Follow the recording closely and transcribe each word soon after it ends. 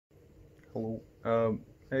Hello.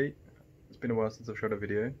 Hey, it's been a while since I've shot a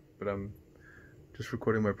video, but I'm just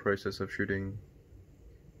recording my process of shooting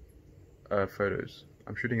photos.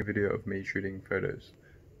 I'm shooting a video of me shooting photos.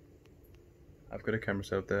 I've got a camera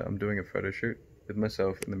set up there. I'm doing a photo shoot with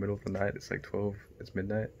myself in the middle of the night. It's like 12, it's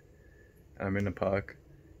midnight. And I'm in a park,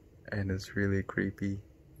 and it's really creepy.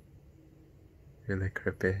 Really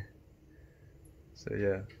creepy. So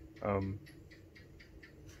yeah,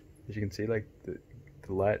 as you can see, like the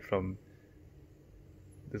light from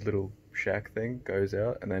this little shack thing goes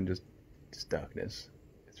out, and then just darkness.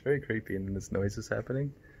 It's very creepy, and then this noise is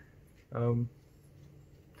happening. Yeah,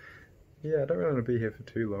 I don't really want to be here for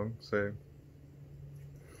too long, so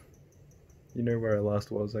you know where I last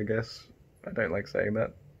was, I guess. I don't like saying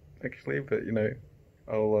that, actually, but you know,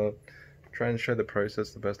 I'll try and show the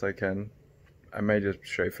process the best I can. I may just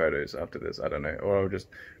show photos after this, I don't know, or I'll just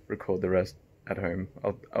record the rest at home.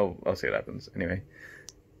 I'll see what happens. Anyway.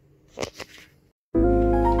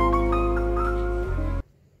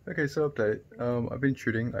 Okay, so update. I've been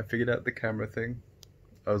shooting. I figured out the camera thing.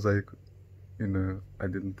 I was like, you know, I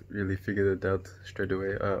didn't really figure it out straight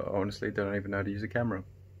away. Honestly, don't even know how to use a camera.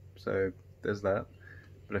 So there's that.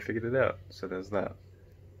 But I figured it out. So there's that.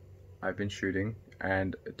 I've been shooting,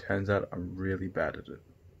 and it turns out I'm really bad at it.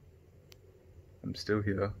 I'm still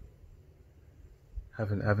here.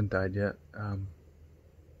 Haven't died yet.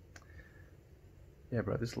 Yeah,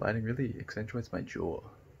 bro, this lighting really accentuates my jaw,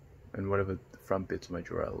 and whatever the front bits of my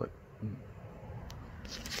jaw are. Like,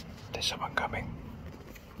 there's someone coming.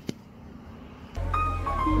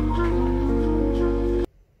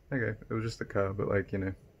 Okay, it was just the car, but like, you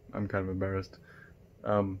know, I'm kind of embarrassed.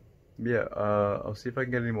 Yeah, I'll see if I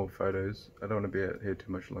can get any more photos. I don't want to be out here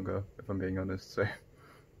too much longer, if I'm being honest, so.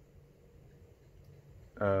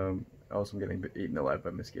 Also I'm getting eaten alive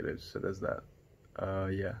by mosquitoes, so there's that.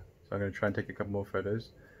 Yeah, so I'm going to try and take a couple more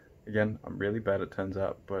photos. Again, I'm really bad, it turns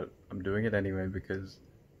out, but I'm doing it anyway because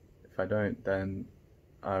if I don't, then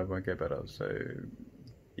I won't get better, so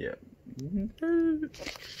yeah.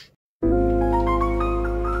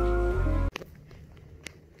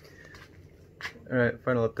 Alright,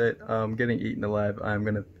 final update. I'm getting eaten alive. I'm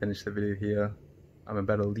going to finish the video here. I'm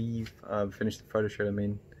about to leave, finish the photo shoot, I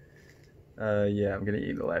mean. Yeah, I'm getting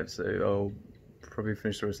eaten alive, so I'll probably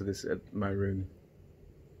finish the rest of this at my room.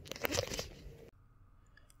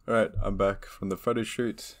 Alright, I'm back from the photo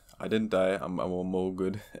shoot. I didn't die, I'm all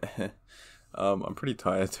good. I'm pretty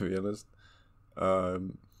tired, to be honest.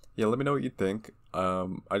 Yeah, let me know what you think. I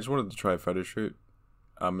just wanted to try a photo shoot.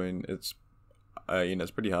 I mean, it's you know,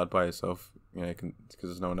 it's pretty hard by yourself, you know, because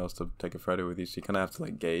there's no one else to take a photo with you, so you kind of have to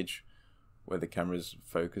like gauge where the camera's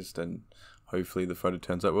focused, and hopefully the photo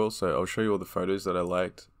turns out well. So I'll show you all the photos that I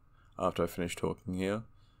liked after I finished talking here.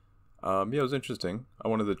 Yeah, it was interesting. I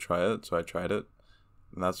wanted to try it, so I tried it,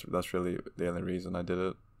 and that's really the only reason I did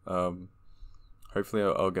it. Hopefully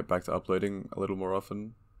I'll get back to uploading a little more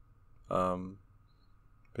often. But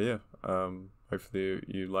yeah, hopefully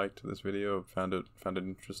you liked this video, found it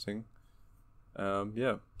interesting.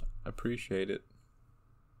 Yeah, appreciate it.